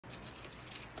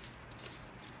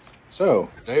So,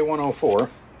 day 104.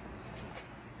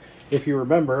 If you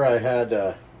remember, I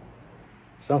had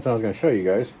something I was going to show you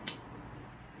guys.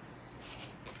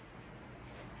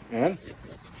 And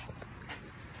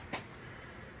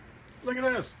look at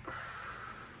this.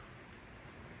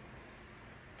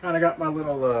 Kind of got my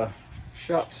little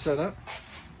shop set up.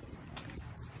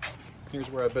 Here's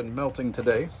where I've been melting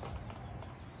today.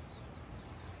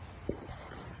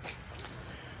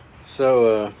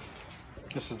 So,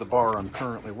 this is the bar I'm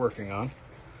currently working on.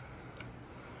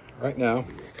 Right now,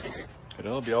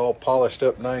 it'll be all polished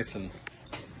up nice and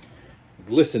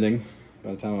glistening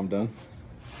by the time I'm done.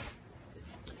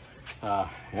 I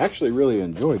actually really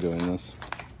enjoy doing this.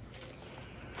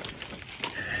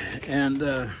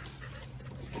 And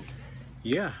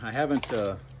yeah, I haven't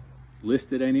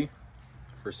listed any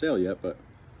for sale yet, but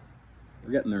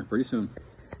we're getting there pretty soon.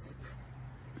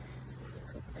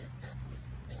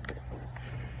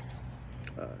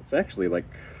 It's actually like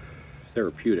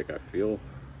therapeutic. I feel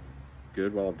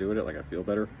good while I'm doing it, like I feel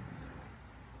better.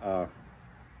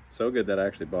 So good that I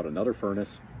actually bought another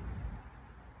furnace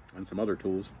and some other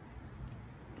tools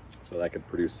so that I could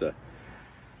produce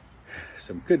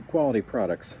some good quality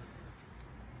products.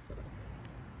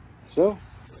 So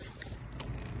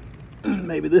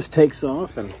maybe this takes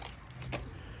off, and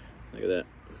look at that,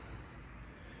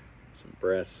 some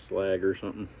brass slag or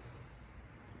something.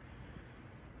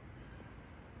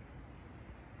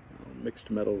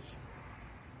 Mixed metals.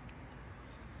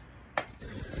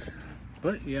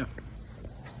 But yeah,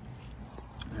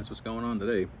 that's what's going on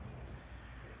today.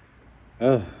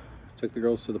 Took the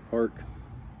girls to the park,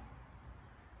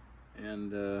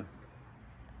 and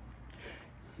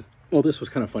well, this was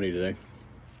kind of funny today.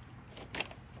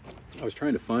 I was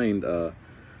trying to find a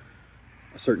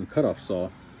certain cutoff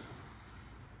saw.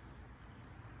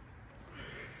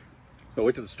 So I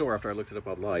went to the store after I looked it up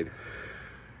online,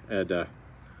 and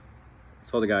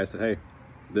saw the guy said, "Hey,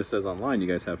 this says online you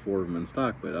guys have 4 of them in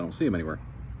stock, but I don't see them anywhere."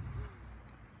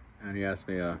 And he asked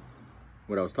me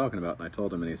what I was talking about, and I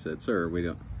told him, and he said, "Sir, we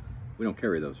don't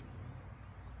carry those."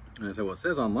 And I said, "Well, it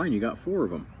says online you got 4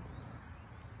 of them."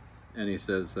 And he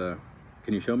says,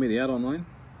 "Can you show me the ad online?"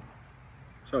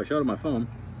 So I showed him my phone,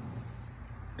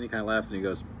 and he kind of laughs and he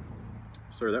goes,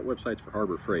 "Sir, that website's for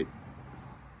Harbor Freight.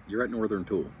 You're at Northern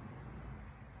Tool."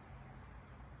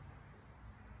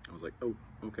 I was like, "Oh,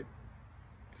 okay.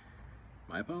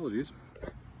 My apologies."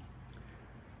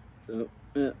 So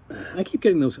I keep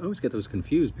getting those, I always get those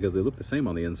confused because they look the same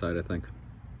on the inside, I think.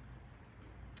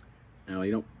 Now,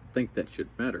 you don't think that should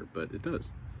matter, but it does.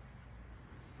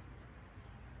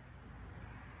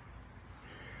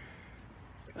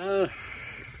 Other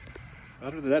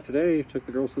than that, today, took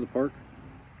the girls to the park.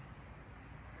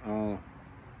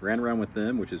 Ran around with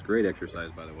them, which is great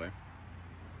exercise, by the way.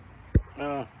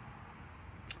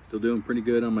 Still doing pretty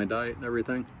good on my diet and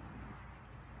everything.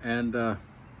 And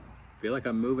feel like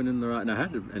I'm moving in the right, and I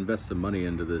had to invest some money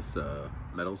into this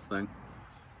metals thing.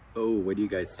 Oh, wait do you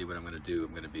guys see what I'm going to do? I'm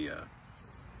going to be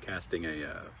casting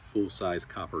a full-size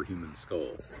copper human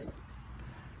skull.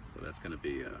 So that's going to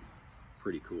be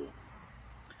pretty cool.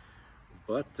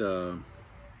 But yeah,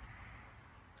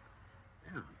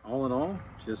 all in all,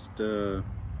 just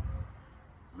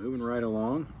moving right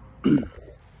along.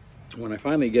 When I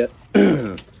finally get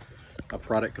a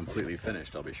product completely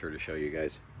finished, I'll be sure to show you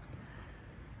guys.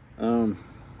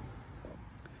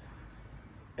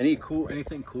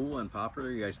 Anything cool and popular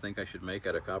you guys think I should make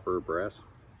out of copper or brass?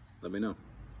 Let me know.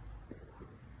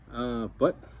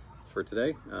 But for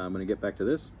today, I'm going to get back to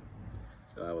this.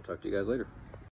 So I will talk to you guys later.